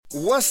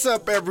What's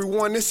up,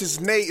 everyone? This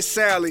is Nate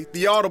Sally,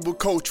 the Audible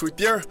coach,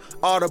 with your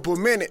Audible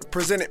Minute,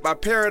 presented by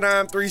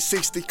Paradigm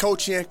 360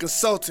 Coaching and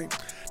Consulting.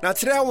 Now,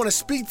 today I want to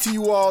speak to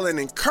you all and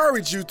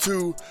encourage you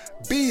to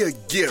be a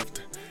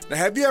gift. Now,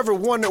 have you ever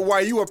wondered why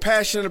you are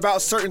passionate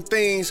about certain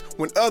things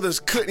when others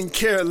couldn't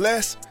care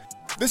less?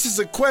 This is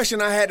a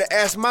question I had to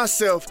ask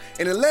myself,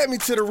 and it led me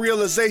to the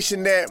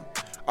realization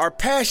that our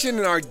passion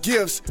and our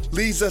gifts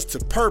leads us to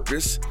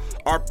purpose.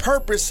 Our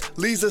purpose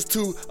leads us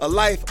to a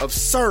life of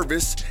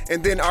service,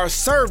 and then our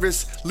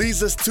service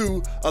leads us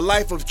to a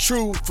life of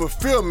true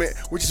fulfillment,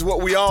 which is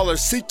what we all are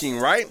seeking,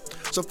 right?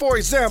 So, for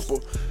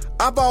example,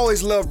 I've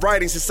always loved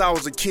writing since I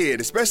was a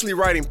kid, especially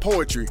writing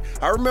poetry.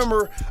 I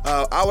remember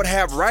I would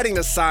have writing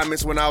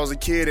assignments when I was a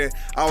kid, and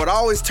I would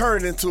always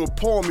turn it into a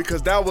poem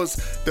because that was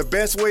the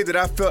best way that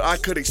I felt I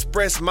could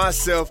express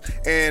myself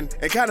and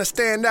kind of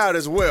stand out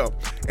as well.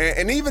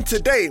 And even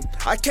today,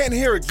 I can't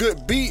hear a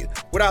good beat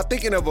without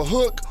thinking of a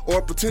hook or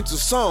a potential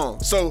song.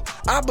 So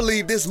I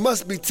believe this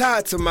must be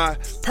tied to my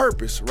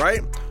purpose,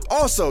 right?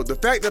 Also, the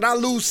fact that I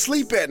lose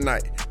sleep at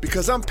night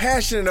because I'm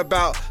passionate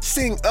about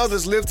seeing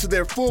others live to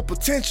their full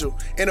potential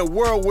in a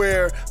world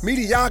where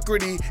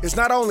mediocrity is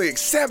not only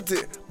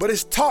accepted, but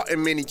it's taught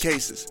in many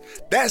cases.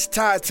 That's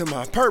tied to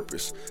my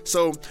purpose.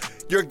 So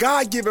your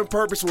God-given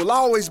purpose will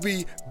always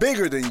be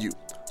bigger than you.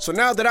 So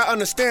now that I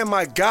understand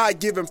my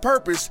God-given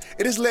purpose,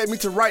 it has led me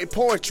to write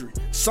poetry,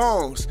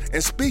 songs,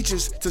 and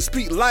speeches to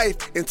speak life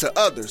into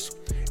others.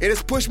 It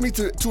has pushed me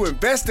to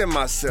invest in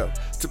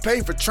myself, to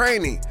pay for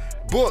training,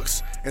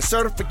 books, and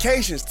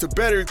certifications to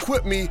better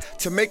equip me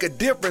to make a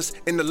difference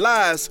in the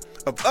lives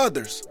of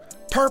others.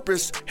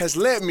 Purpose has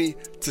led me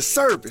to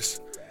service.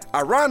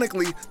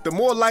 Ironically, the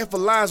more life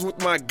aligns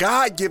with my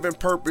God-given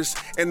purpose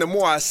and the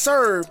more I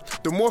serve,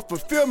 the more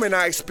fulfillment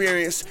I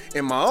experience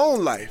in my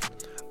own life.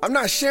 I'm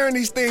not sharing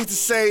these things to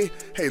say,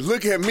 hey,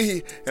 look at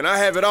me and I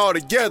have it all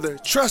together.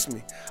 Trust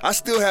me, I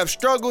still have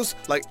struggles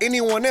like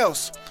anyone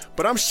else,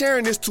 but I'm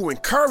sharing this to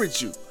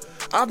encourage you.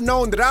 I've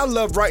known that I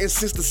love writing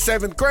since the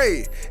 7th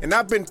grade, and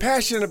I've been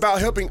passionate about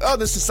helping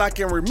others since I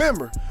can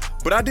remember.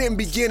 But I didn't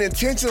begin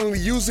intentionally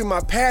using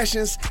my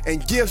passions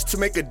and gifts to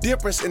make a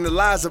difference in the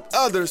lives of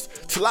others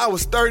till I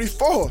was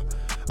 34.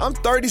 I'm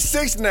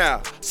 36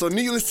 now, so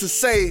needless to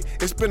say,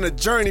 it's been a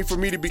journey for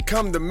me to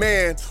become the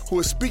man who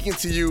is speaking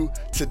to you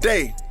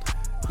today.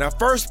 Now,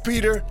 1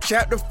 Peter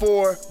chapter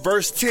 4,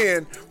 verse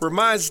 10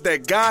 reminds us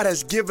that God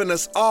has given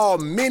us all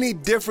many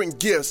different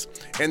gifts,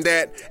 and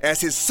that as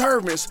His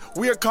servants,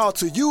 we are called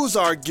to use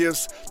our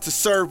gifts to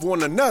serve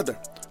one another.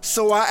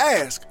 So I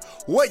ask,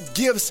 what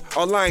gifts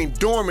are lying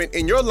dormant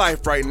in your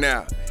life right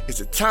now?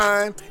 Is it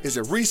time? Is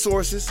it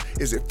resources?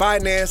 Is it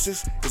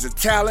finances? Is it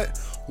talent?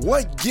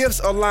 What gifts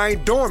are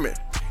lying dormant?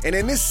 And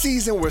in this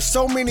season where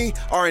so many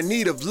are in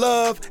need of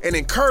love and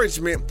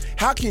encouragement,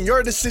 how can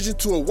your decision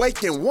to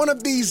awaken one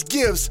of these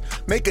gifts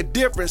make a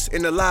difference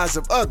in the lives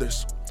of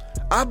others?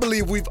 I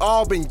believe we've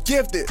all been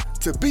gifted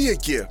to be a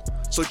gift.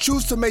 So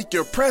choose to make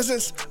your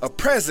presence a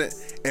present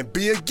and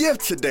be a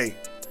gift today.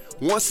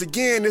 Once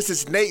again, this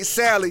is Nate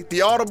Sally,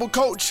 the Audible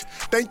coach.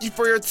 Thank you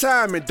for your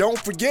time, and don't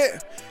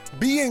forget,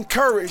 be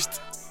encouraged.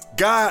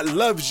 God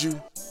loves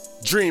you.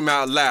 Dream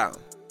out loud.